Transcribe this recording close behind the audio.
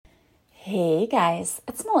Hey guys,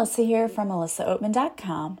 it's Melissa here from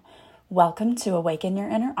melissaoatman.com. Welcome to Awaken Your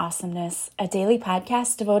Inner Awesomeness, a daily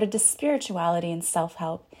podcast devoted to spirituality and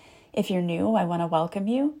self-help. If you're new, I want to welcome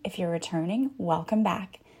you. If you're returning, welcome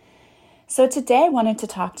back. So today I wanted to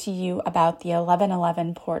talk to you about the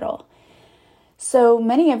 1111 portal. So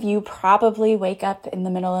many of you probably wake up in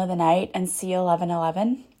the middle of the night and see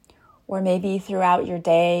 1111. Or maybe throughout your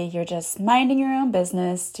day, you're just minding your own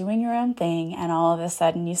business, doing your own thing, and all of a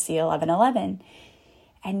sudden you see 1111.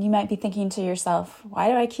 And you might be thinking to yourself, why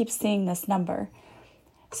do I keep seeing this number?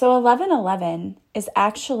 So 1111 is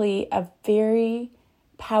actually a very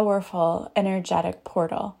powerful energetic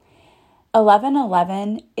portal.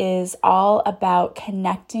 1111 is all about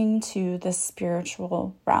connecting to the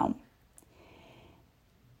spiritual realm.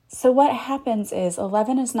 So what happens is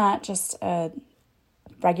 11 is not just a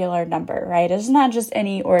regular number, right? It's not just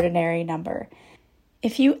any ordinary number.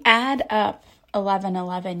 If you add up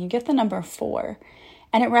 1111, you get the number 4,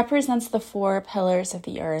 and it represents the 4 pillars of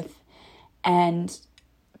the earth. And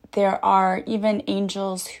there are even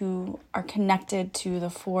angels who are connected to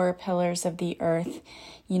the 4 pillars of the earth,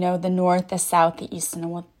 the north, the south, the east,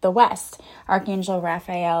 and the west. Archangel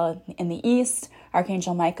Raphael in the east,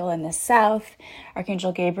 Archangel Michael in the south,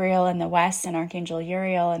 Archangel Gabriel in the west, and Archangel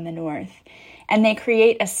Uriel in the north. And they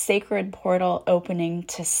create a sacred portal opening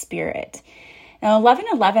to spirit. Now,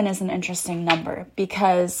 1111 is an interesting number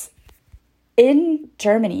because in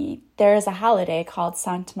Germany, there is a holiday called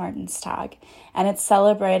St. Martinstag, and it's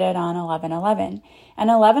celebrated on 1111. And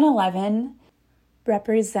 1111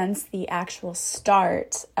 represents the actual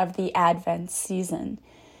start of the Advent season,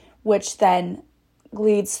 which then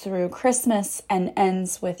leads through Christmas and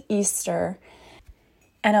ends with Easter.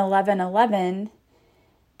 And 1111,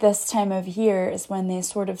 this time of year, is when they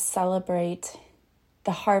sort of celebrate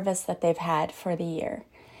the harvest that they've had for the year.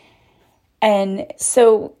 And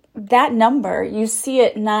so that number, you see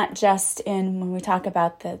it not just in when we talk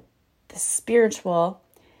about the spiritual,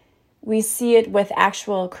 we see it with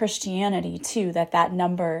actual Christianity too, that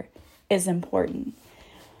number is important.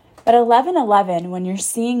 But 1111, when you're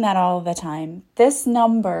seeing that all the time, this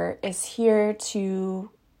number is here to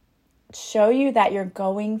show you that you're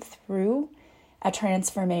going through a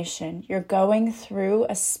transformation. You're going through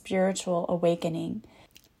a spiritual awakening.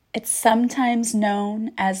 It's sometimes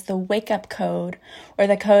known as the wake-up code or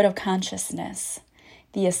the code of consciousness,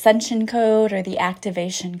 the ascension code or the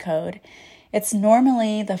activation code. It's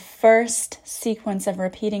normally the first sequence of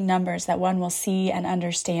repeating numbers that one will see and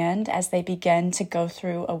understand as they begin to go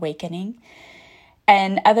through awakening.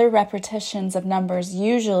 And other repetitions of numbers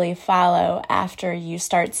usually follow after you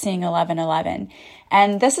start seeing 1111.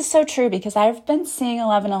 And this is so true because I've been seeing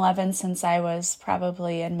 1111 since I was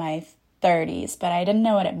probably in my 30s, but I didn't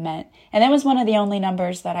know what it meant. And it was one of the only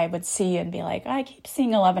numbers that I would see and be like, I keep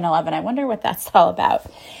seeing 1111. I wonder what that's all about.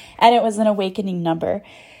 And it was an awakening number.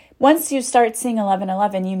 Once you start seeing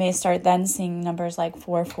 1111, you may start then seeing numbers like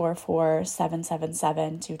 444,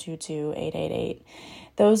 777, 222, 888.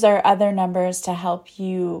 Those are other numbers to help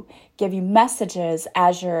you, give you messages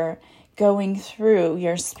as you're going through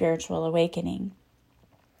your spiritual awakening.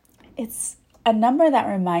 It's a number that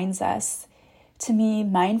reminds us to be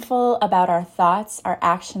mindful about our thoughts, our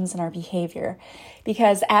actions, and our behavior.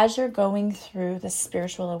 Because as you're going through the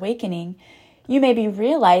spiritual awakening, you may be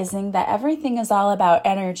realizing that everything is all about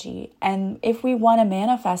energy. And if we want to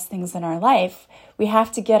manifest things in our life, we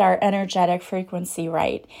have to get our energetic frequency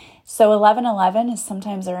right. So 1111 is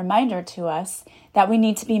sometimes a reminder to us that we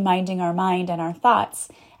need to be minding our mind and our thoughts,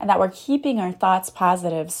 and that we're keeping our thoughts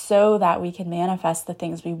positive so that we can manifest the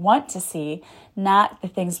things we want to see, not the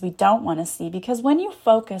things we don't want to see. Because when you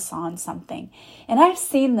focus on something, and I've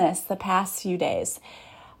seen this the past few days,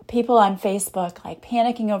 people on Facebook like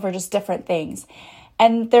panicking over just different things,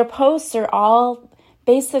 and their posts are all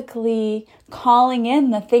basically calling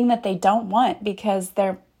in the thing that they don't want because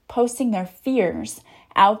they're posting their fears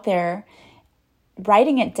out there,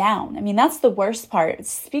 writing it down. I mean, that's the worst part.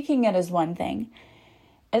 Speaking it is one thing.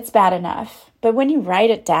 It's bad enough. But when you write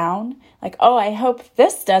it down, like, oh, I hope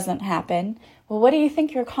this doesn't happen. Well, what do you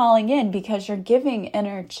think you're calling in? Because you're giving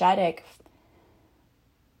energetic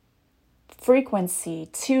frequency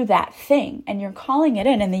to that thing and you're calling it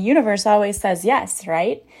in, and the universe always says yes,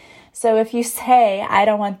 right? So if you say, I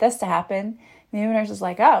don't want this to happen, the universe is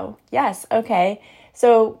like, oh, yes, okay.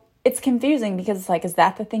 So it's confusing because it's like, is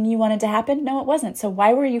that the thing you wanted to happen? No, it wasn't. So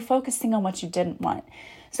why were you focusing on what you didn't want?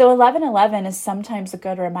 So 1111 is sometimes a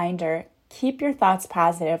good reminder. Keep your thoughts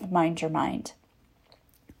positive, mind your mind.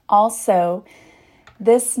 Also,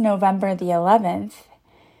 this November the 11th,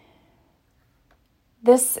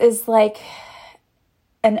 this is like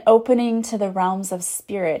an opening to the realms of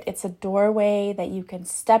spirit. It's a doorway that you can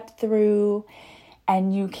step through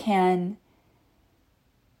and you can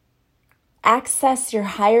access your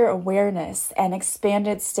higher awareness and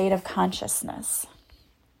expanded state of consciousness.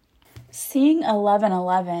 Seeing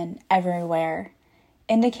 1111 everywhere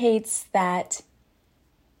indicates that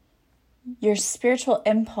your spiritual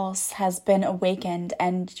impulse has been awakened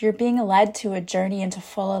and you're being led to a journey into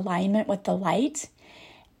full alignment with the light,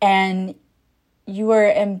 and you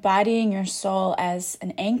are embodying your soul as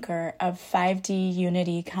an anchor of 5D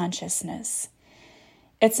unity consciousness.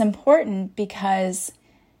 It's important because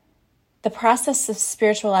the process of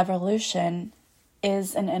spiritual evolution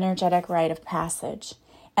is an energetic rite of passage,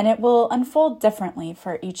 and it will unfold differently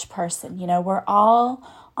for each person. You know, we're all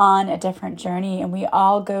on a different journey and we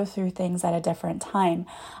all go through things at a different time.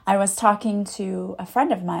 I was talking to a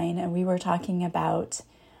friend of mine and we were talking about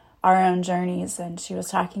our own journeys, and she was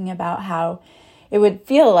talking about how it would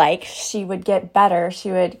feel like she would get better. She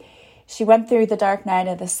went through the dark night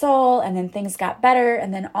of the soul and then things got better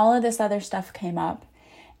and then all of this other stuff came up.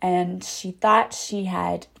 And she thought she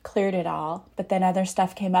had cleared it all, but then other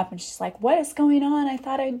stuff came up and she's like, what is going on? I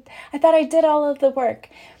thought I did all of the work.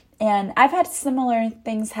 And I've had similar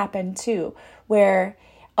things happen too, where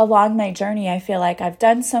along my journey, I feel like I've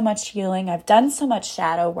done so much healing, I've done so much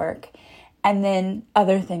shadow work, and then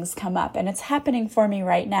other things come up. And it's happening for me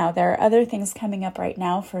right now. There are other things coming up right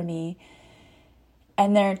now for me,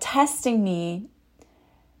 and they're testing me.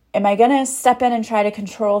 Am I going to step in and try to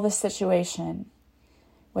control the situation?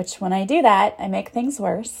 Which when I do that, I make things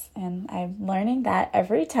worse, and I'm learning that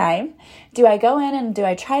every time. Do I go in and do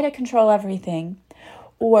I try to control everything?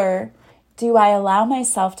 Or do I allow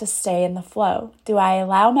myself to stay in the flow? Do I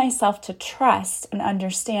allow myself to trust and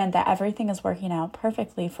understand that everything is working out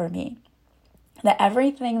perfectly for me? That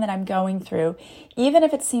everything that I'm going through, even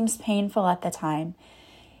if it seems painful at the time,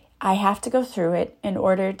 I have to go through it in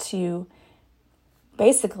order to,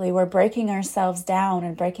 basically, we're breaking ourselves down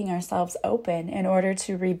and breaking ourselves open in order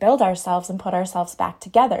to rebuild ourselves and put ourselves back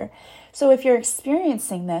together. So if you're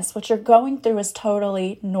experiencing this, what you're going through is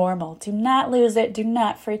totally normal. Do not lose it. Do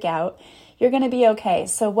not freak out. You're going to be okay.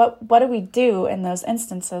 So what do we do in those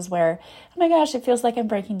instances where, oh my gosh, it feels like I'm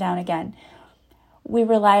breaking down again? We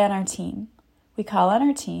rely on our team. We call on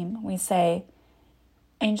our team. We say,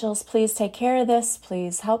 angels, please take care of this.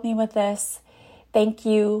 Please help me with this. Thank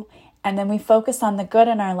you. And then we focus on the good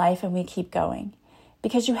in our life and we keep going.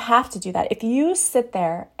 Because you have to do that. If you sit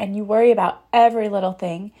there and you worry about every little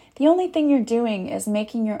thing, the only thing you're doing is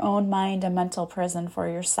making your own mind a mental prison for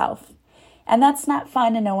yourself. And that's not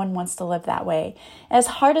fun, and no one wants to live that way. As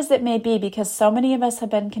hard as it may be, because so many of us have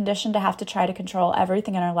been conditioned to have to try to control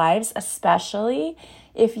everything in our lives, especially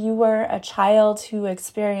if you were a child who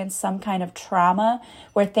experienced some kind of trauma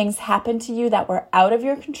where things happened to you that were out of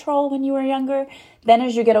your control when you were younger, then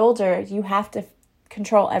as you get older, you have to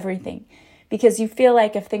control everything. Because you feel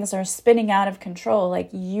like if things are spinning out of control, like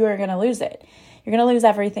you're going to lose it. You're going to lose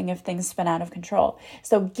everything if things spin out of control.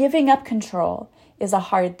 So giving up control is a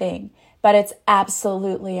hard thing, but it's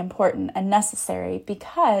absolutely important and necessary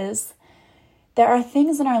because there are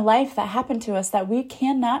things in our life that happen to us that we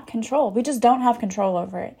cannot control. We just don't have control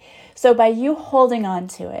over it. So by you holding on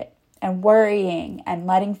to it and worrying and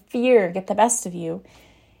letting fear get the best of you,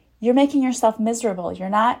 you're making yourself miserable. You're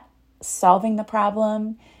not solving the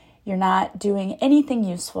problem. You're not doing anything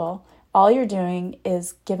useful. All you're doing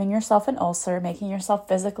is giving yourself an ulcer, making yourself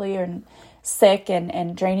physically or sick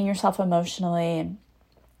and draining yourself emotionally. And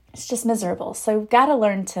it's just miserable. So you've got to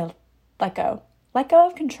learn to let go. Let go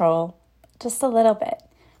of control just a little bit.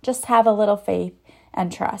 Just have a little faith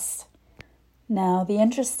and trust. Now, the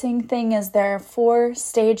interesting thing is there are 4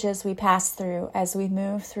 stages we pass through as we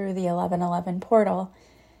move through the 1111 portal.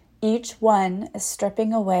 Each one is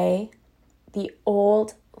stripping away the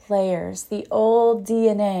old layers, the old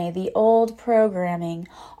DNA, the old programming,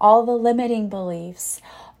 all the limiting beliefs,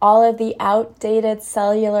 all of the outdated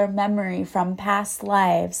cellular memory from past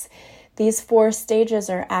lives. These 4 stages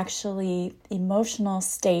are actually emotional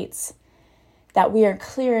states that we are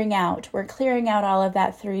clearing out. We're clearing out all of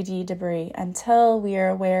that 3D debris until we are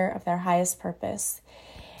aware of their highest purpose,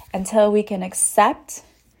 until we can accept,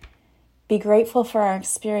 be grateful for our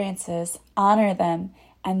experiences, honor them,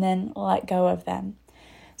 and then let go of them.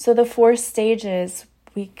 So the 4 stages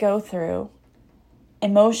we go through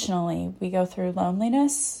emotionally, we go through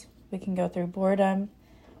loneliness, we can go through boredom,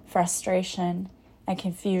 frustration, and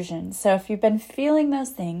confusion. So if you've been feeling those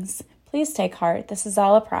things, please take heart. This is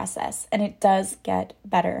all a process, and it does get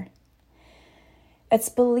better. It's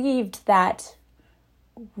believed that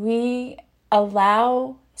we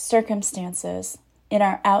allow circumstances in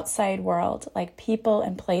our outside world, like people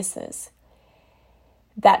and places,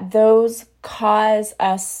 that those cause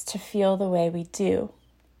us to feel the way we do.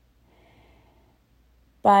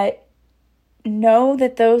 But know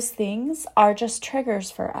that those things are just triggers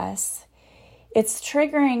for us. It's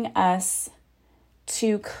triggering us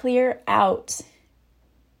to clear out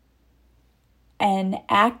and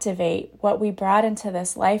activate what we brought into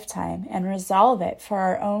this lifetime and resolve it for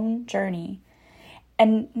our own journey.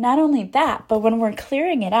 And not only that, but when we're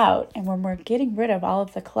clearing it out and when we're getting rid of all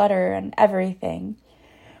of the clutter and everything,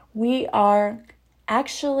 we are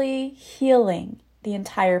actually healing the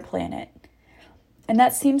entire planet. And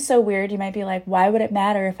that seems so weird. You might be like, why would it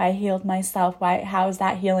matter if I healed myself? How is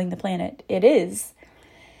that healing the planet? It is.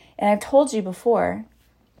 And I've told you before,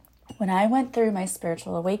 when I went through my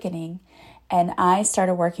spiritual awakening and I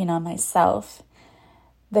started working on myself,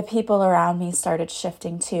 the people around me started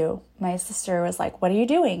shifting too. My sister was like, what are you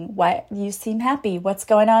doing? What? You seem happy. What's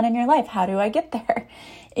going on in your life? How do I get there?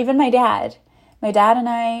 Even my dad. My dad and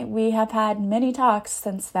I, we have had many talks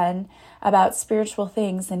since then about spiritual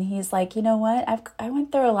things. And he's like, you know what? I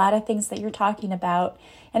went through a lot of things that you're talking about.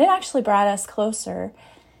 And it actually brought us closer.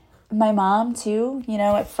 My mom too,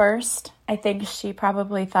 at first, I think she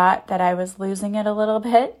probably thought that I was losing it a little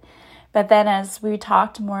bit. But then as we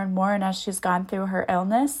talked more and more and as she's gone through her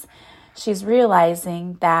illness, she's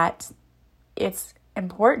realizing that it's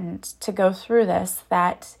important to go through this,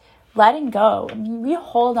 that letting go. I mean, we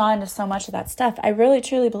hold on to so much of that stuff. I really,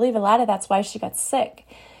 truly believe a lot of that's why she got sick,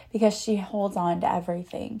 because she holds on to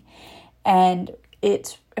everything. And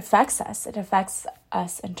it affects us. It affects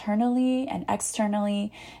us internally and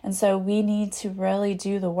externally. And so we need to really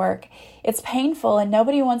do the work. It's painful and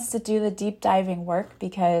nobody wants to do the deep diving work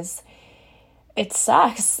because it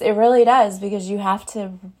sucks. It really does, because you have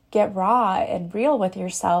to get raw and real with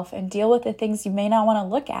yourself and deal with the things you may not want to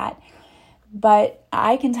look at. But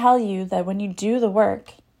I can tell you that when you do the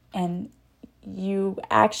work and you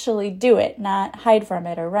actually do it, not hide from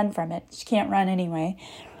it or run from it, you can't run anyway,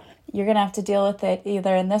 you're going to have to deal with it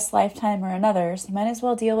either in this lifetime or another. So you might as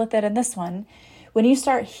well deal with it in this one. When you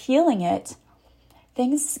start healing it,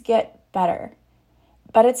 things get better.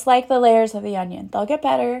 But it's like the layers of the onion. They'll get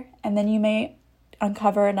better, and then you may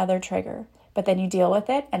uncover another trigger. But then you deal with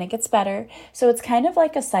it, and it gets better. So it's kind of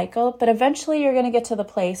like a cycle, but eventually you're going to get to the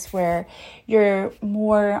place where you're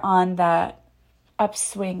more on the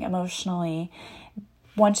upswing emotionally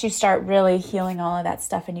once you start really healing all of that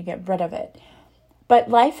stuff and you get rid of it. But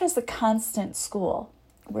life is a constant school.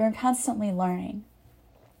 We're constantly learning.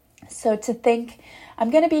 So to think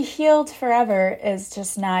I'm going to be healed forever is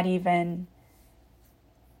just not even,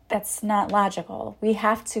 that's not logical. We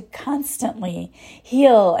have to constantly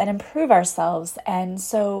heal and improve ourselves. And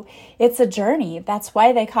so it's a journey. That's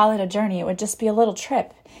why they call it a journey. It would just be a little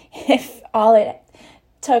trip if all it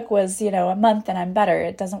took was, a month and I'm better.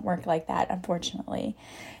 It doesn't work like that, unfortunately.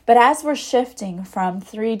 But as we're shifting from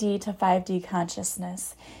 3D to 5D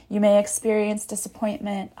consciousness, you may experience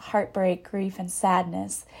disappointment, heartbreak, grief, and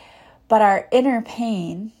sadness. But our inner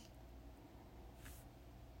pain,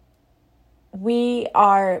 we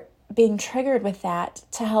are being triggered with that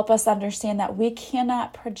to help us understand that we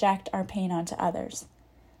cannot project our pain onto others.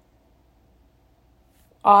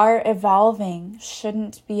 Our evolving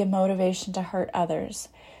shouldn't be a motivation to hurt others.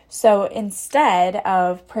 So instead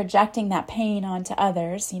of projecting that pain onto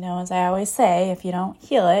others, as I always say, if you don't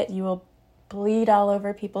heal it, you will bleed all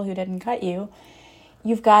over people who didn't cut you.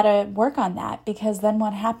 You've got to work on that, because then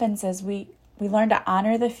what happens is we learn to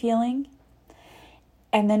honor the feeling,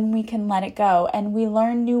 and then we can let it go, and we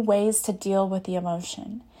learn new ways to deal with the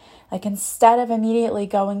emotion. Like instead of immediately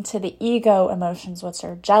going to the ego emotions, which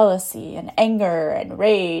are jealousy and anger and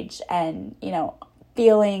rage and,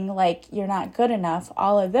 feeling like you're not good enough,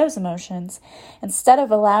 all of those emotions, instead of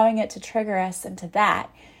allowing it to trigger us into that,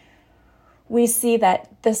 we see that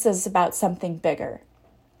this is about something bigger.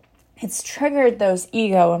 It's triggered those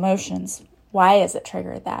ego emotions. Why has it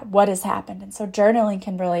triggered that? What has happened? And so journaling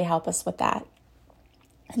can really help us with that.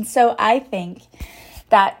 And so I think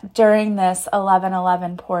that during this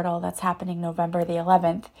 11/11 portal that's happening November the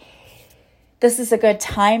 11th, this is a good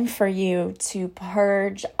time for you to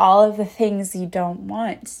purge all of the things you don't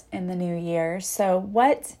want in the new year. So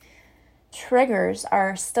what triggers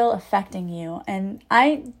are still affecting you? And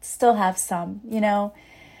I still have some,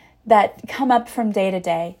 that come up from day to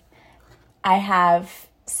day. I have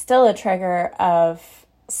still a trigger of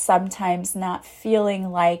sometimes not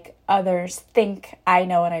feeling like others think I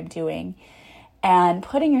know what I'm doing. And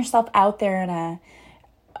putting yourself out there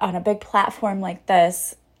on a big platform like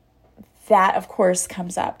this, that of course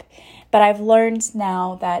comes up. But I've learned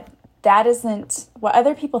now that that isn't, what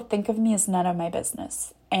other people think of me is none of my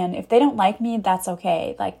business. And if they don't like me, that's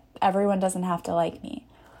okay. Like, everyone doesn't have to like me.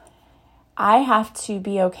 I have to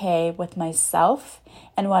be okay with myself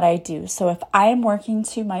and what I do. So if I'm working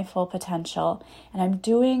to my full potential and I'm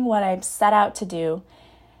doing what I've set out to do,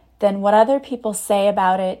 then what other people say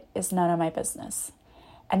about it is none of my business.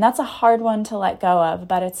 And that's a hard one to let go of,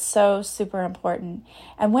 but it's so super important.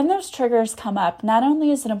 And when those triggers come up, not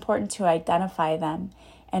only is it important to identify them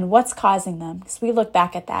and what's causing them, because we look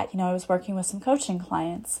back at that. I was working with some coaching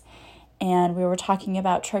clients and we were talking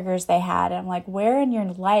about triggers they had. And I'm like, where in your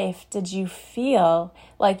life did you feel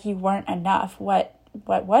like you weren't enough? What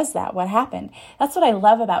was that? What happened? That's what I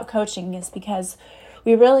love about coaching, is because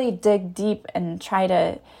we really dig deep and try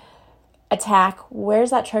to attack,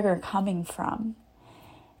 where's that trigger coming from?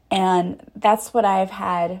 And that's what I've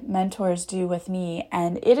had mentors do with me.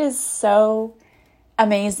 And it is so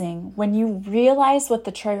amazing when you realize what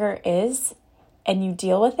the trigger is and you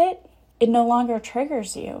deal with it, it no longer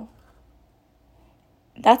triggers you.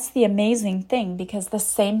 That's the amazing thing, because the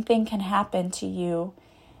same thing can happen to you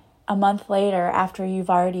a month later after you've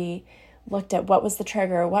already looked at what was the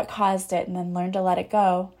trigger, what caused it, and then learned to let it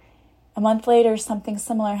go. A month later, something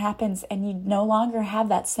similar happens and you no longer have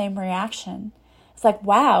that same reaction. It's like,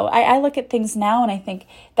 wow, I look at things now and I think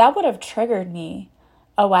that would have triggered me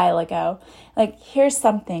a while ago. Like, here's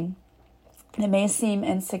something that may seem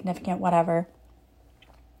insignificant, whatever.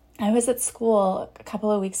 I was at school a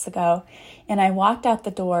couple of weeks ago and I walked out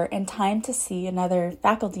the door in time to see another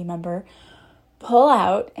faculty member pull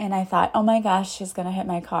out, and I thought, oh my gosh, she's going to hit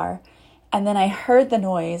my car. And then I heard the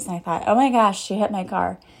noise and I thought, oh my gosh, she hit my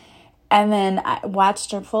car. And then I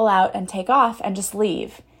watched her pull out and take off and just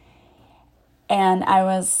leave. And I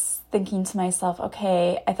was thinking to myself,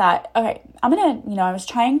 okay, I thought, okay, I'm going to, I was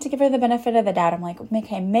trying to give her the benefit of the doubt. I'm like,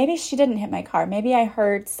 okay, maybe she didn't hit my car. Maybe I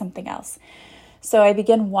heard something else. So I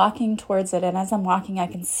begin walking towards it. And as I'm walking, I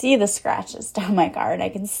can see the scratches down my car. And I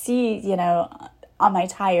can see, on my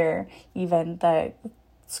tire, even the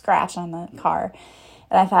scratch on the car.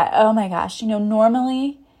 And I thought, oh my gosh,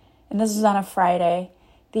 normally, and this was on a Friday,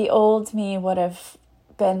 the old me would have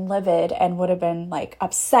been livid and would have been like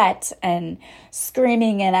upset and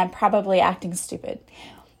screaming, and I'm probably acting stupid.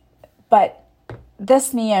 But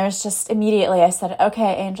this me, I was just immediately, I said,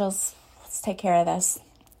 okay, angels, let's take care of this.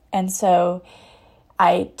 And so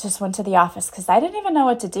I just went to the office because I didn't even know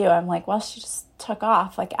what to do. I'm like, well, she just took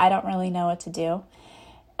off. Like, I don't really know what to do.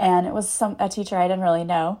 And it was a teacher I didn't really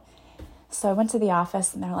know. So I went to the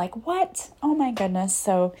office and they're like, what? Oh my goodness.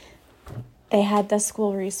 So they had the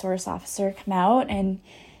school resource officer come out and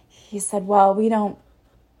he said, well, we don't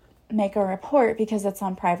make a report because it's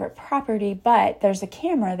on private property, but there's a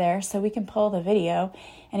camera there so we can pull the video.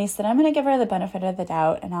 And he said, I'm going to give her the benefit of the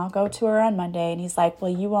doubt and I'll go to her on Monday. And he's like,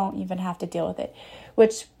 well, you won't even have to deal with it,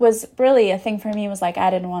 which was really a thing for me, was like, I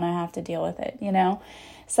didn't want to have to deal with it,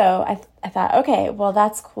 So I thought, okay, well,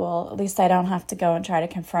 that's cool. At least I don't have to go and try to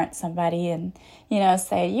confront somebody and,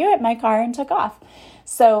 say, you hit my car and took off.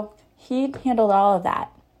 So he handled all of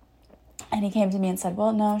that. And he came to me and said,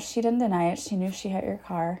 well, no, she didn't deny it. She knew she hit your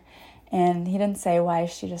car. And he didn't say why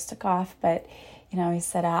she just took off. But, he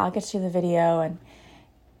said, I'll get you the video. And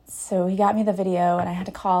so he got me the video and I had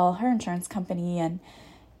to call her insurance company. And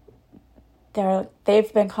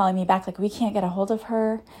they've been calling me back like, we can't get a hold of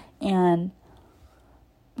her. And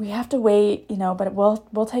we have to wait, but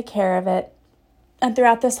we'll take care of it. And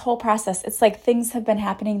throughout this whole process, it's like things have been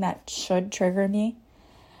happening that should trigger me.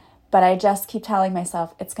 But I just keep telling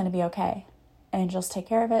myself, it's going to be okay. Angels take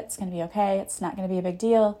care of it. It's going to be okay. It's not going to be a big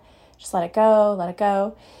deal. Just let it go. Let it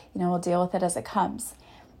go. We'll deal with it as it comes.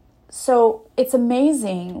 So it's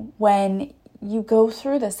amazing when you go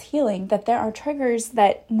through this healing that there are triggers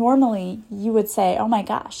that normally you would say, oh my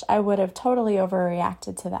gosh, I would have totally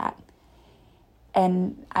overreacted to that.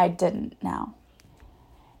 And I didn't now.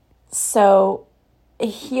 So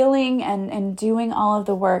healing and doing all of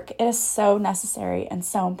the work is so necessary and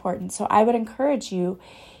so important. So I would encourage you,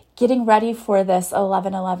 getting ready for this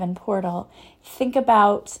 1111 portal, think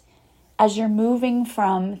about, as you're moving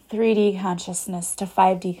from 3D consciousness to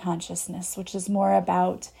 5D consciousness, which is more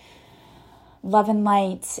about love and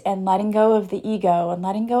light and letting go of the ego and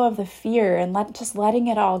letting go of the fear and just letting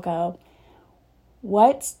it all go.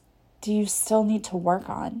 What do you still need to work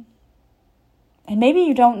on? And maybe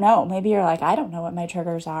you don't know. Maybe you're like, I don't know what my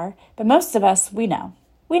triggers are. But most of us, we know.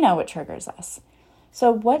 We know what triggers us.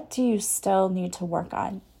 So what do you still need to work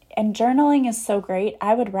on? And journaling is so great.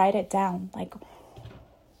 I would write it down. Like,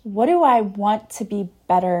 what do I want to be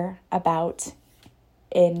better about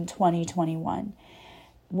in 2021?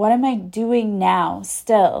 What am I doing now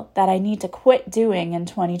still that I need to quit doing in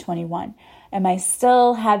 2021? Am I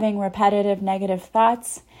still having repetitive negative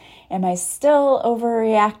thoughts? Am I still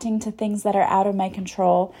overreacting to things that are out of my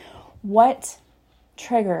control? What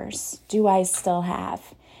triggers do I still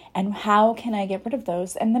have? And how can I get rid of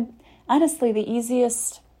those? And honestly, the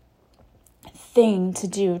easiest thing to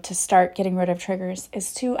do to start getting rid of triggers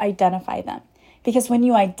is to identify them. Because when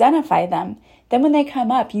you identify them, then when they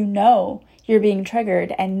come up, you know you're being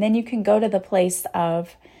triggered, and then you can go to the place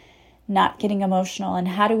of not getting emotional. And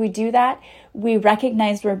how do we do that? We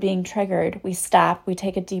recognize we're being triggered. We stop, we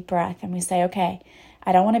take a deep breath, and we say, okay,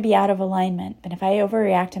 I don't want to be out of alignment, but if I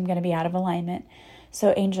overreact, I'm going to be out of alignment.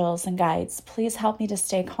 So angels and guides, please help me to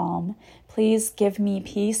stay calm. Please give me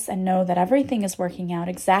peace and know that everything is working out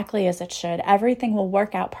exactly as it should. Everything will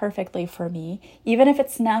work out perfectly for me, even if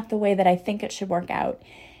it's not the way that I think it should work out.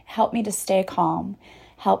 Help me to stay calm.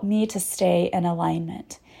 Help me to stay in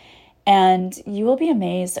alignment. And you will be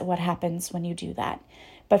amazed at what happens when you do that.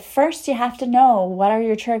 But first, you have to know, what are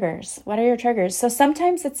your triggers? What are your triggers? So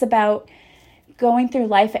sometimes it's about going through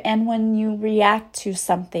life, and when you react to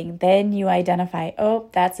something, then you identify, oh,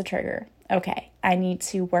 that's a trigger. Okay, I need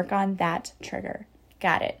to work on that trigger.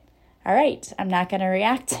 Got it. All right, I'm not going to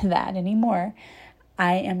react to that anymore.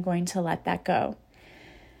 I am going to let that go.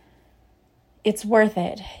 It's worth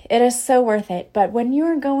it. It is so worth it. But when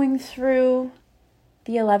you're going through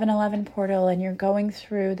the 1111 portal and you're going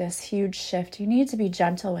through this huge shift, you need to be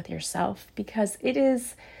gentle with yourself, because it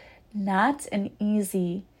is not an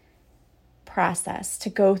easy process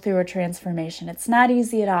to go through a transformation. It's not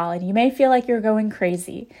easy at all. And you may feel like you're going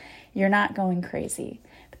crazy. You're not going crazy.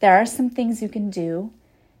 But there are some things you can do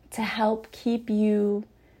to help keep you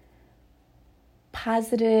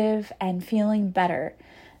positive and feeling better.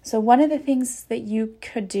 So one of the things that you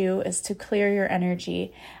could do is to clear your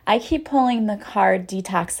energy. I keep pulling the card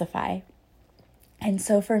detoxify. And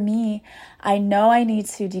so for me, I know I need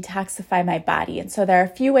to detoxify my body. And so there are a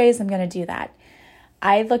few ways I'm going to do that.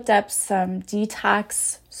 I looked up some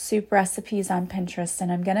detox soup recipes on Pinterest,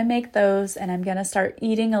 and I'm going to make those, and I'm going to start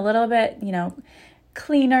eating a little bit,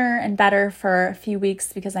 cleaner and better for a few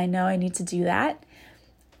weeks, because I know I need to do that.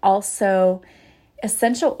 Also,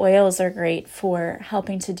 essential oils are great for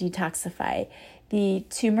helping to detoxify. The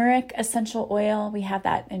turmeric essential oil, we have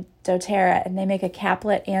that in doTERRA, and they make a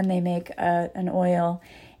caplet and they make an oil,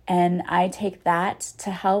 and I take that to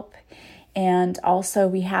help. And also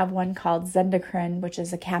we have one called Zendocrine, which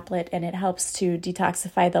is a caplet, and it helps to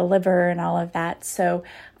detoxify the liver and all of that. So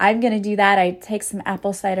I'm going to do that. I take some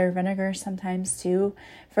apple cider vinegar sometimes too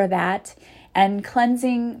for that. And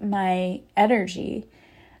cleansing my energy,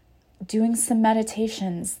 doing some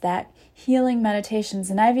meditations, that healing meditations.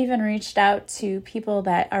 And I've even reached out to people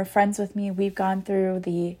that are friends with me. We've gone through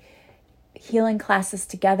the healing classes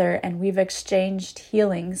together, and we've exchanged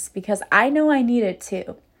healings, because I know I need it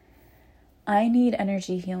too. I need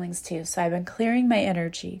energy healings too. So I've been clearing my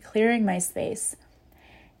energy, clearing my space,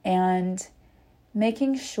 and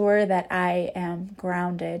making sure that I am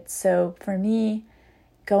grounded. So for me,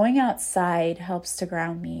 going outside helps to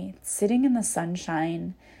ground me. Sitting in the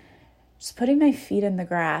sunshine, just putting my feet in the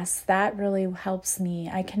grass, that really helps me.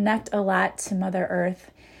 I connect a lot to Mother Earth,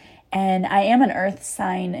 and I am an earth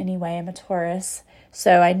sign anyway. I'm a Taurus.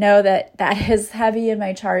 So I know that is heavy in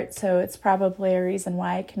my chart, so it's probably a reason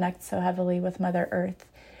why I connect so heavily with Mother Earth.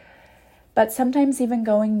 But sometimes even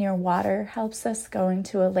going near water helps us, going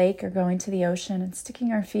to a lake or going to the ocean and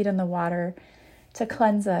sticking our feet in the water to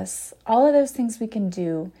cleanse us. All of those things we can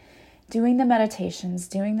do, doing the meditations,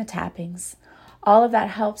 doing the tappings, all of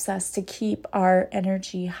that helps us to keep our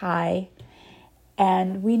energy high.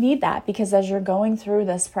 And we need that, because as you're going through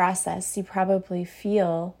this process, you probably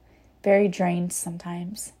feel very drained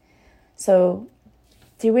sometimes. So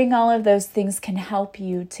doing all of those things can help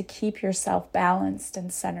you to keep yourself balanced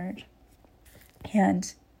and centered.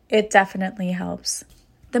 And it definitely helps.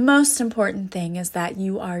 The most important thing is that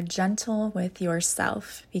you are gentle with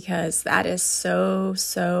yourself, because that is so,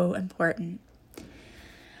 so important.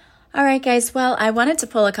 All right, guys. Well, I wanted to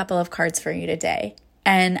pull a couple of cards for you today.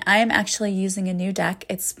 And I am actually using a new deck.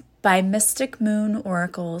 It's by Mystic Moon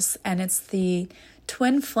Oracles, and it's the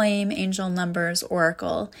Twin Flame Angel Numbers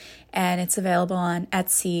Oracle, and it's available on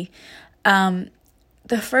Etsy.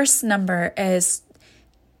 The first number is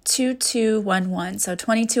 2211, so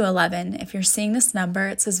 2211. If you're seeing this number,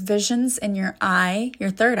 it says visions in your eye,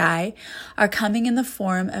 your third eye, are coming in the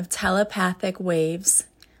form of telepathic waves.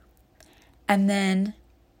 And then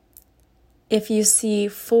if you see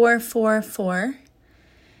 444,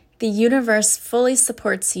 The universe fully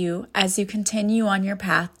supports you as you continue on your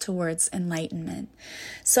path towards enlightenment.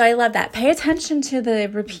 So I love that. Pay attention to the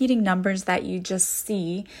repeating numbers that you just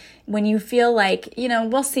see when you feel like,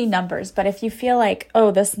 we'll see numbers, but if you feel like,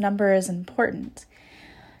 oh, this number is important,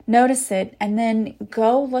 notice it and then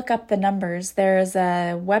go look up the numbers. There's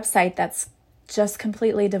a website that's just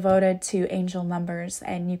completely devoted to angel numbers,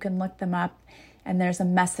 and you can look them up, and there's a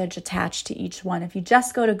message attached to each one. If you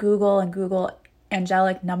just go to Google and Google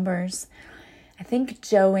angelic numbers, I think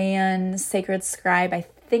Joanne Sacred Scribe, I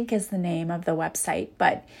think is the name of the website,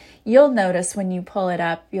 but you'll notice when you pull it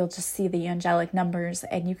up, you'll just see the angelic numbers,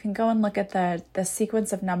 and you can go and look at the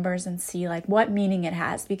sequence of numbers and see like what meaning it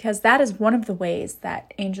has, because that is one of the ways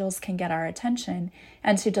that angels can get our attention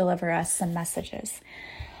and to deliver us some messages.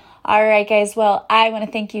 All right, guys. Well, I want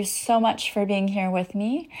to thank you so much for being here with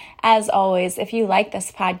me. As always, if you like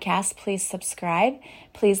this podcast, please subscribe.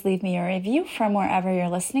 Please leave me a review from wherever you're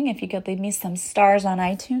listening. If you could leave me some stars on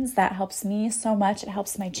iTunes, that helps me so much. It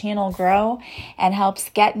helps my channel grow and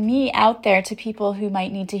helps get me out there to people who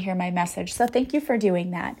might need to hear my message. So thank you for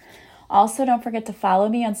doing that. Also, don't forget to follow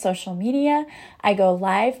me on social media. I go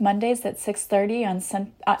live Mondays at 6:30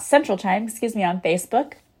 on Central Time, on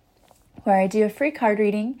Facebook, where I do a free card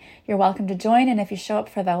reading. You're welcome to join, and if you show up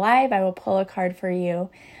for the live, I will pull a card for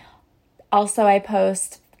you. Also, I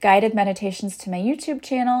post guided meditations to my YouTube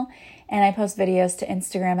channel, and I post videos to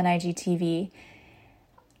Instagram and IGTV.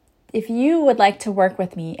 If you would like to work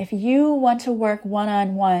with me, if you want to work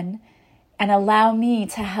one-on-one and allow me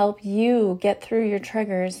to help you get through your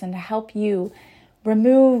triggers and to help you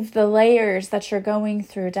remove the layers that you're going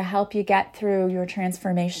through to help you get through your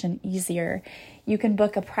transformation easier, you can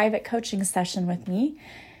book a private coaching session with me.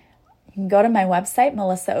 You can go to my website,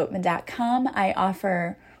 melissaoatman.com. I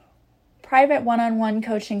offer private one-on-one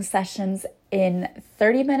coaching sessions in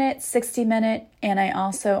 30-minute, 60-minute, and I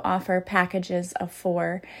also offer packages of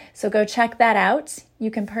 4. So go check that out. You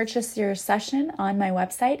can purchase your session on my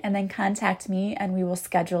website and then contact me and we will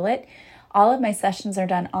schedule it. All of my sessions are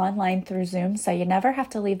done online through Zoom, so you never have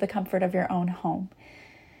to leave the comfort of your own home.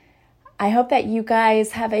 I hope that you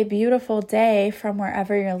guys have a beautiful day from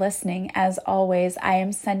wherever you're listening. As always, I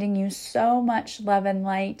am sending you so much love and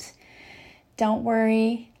light. Don't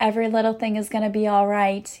worry, every little thing is going to be all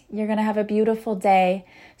right. You're going to have a beautiful day.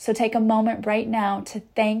 So take a moment right now to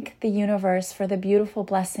thank the universe for the beautiful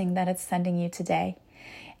blessing that it's sending you today.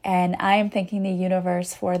 And I am thanking the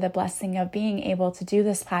universe for the blessing of being able to do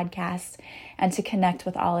this podcast and to connect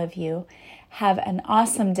with all of you. Have an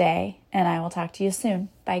awesome day, and I will talk to you soon.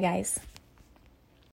 Bye, guys.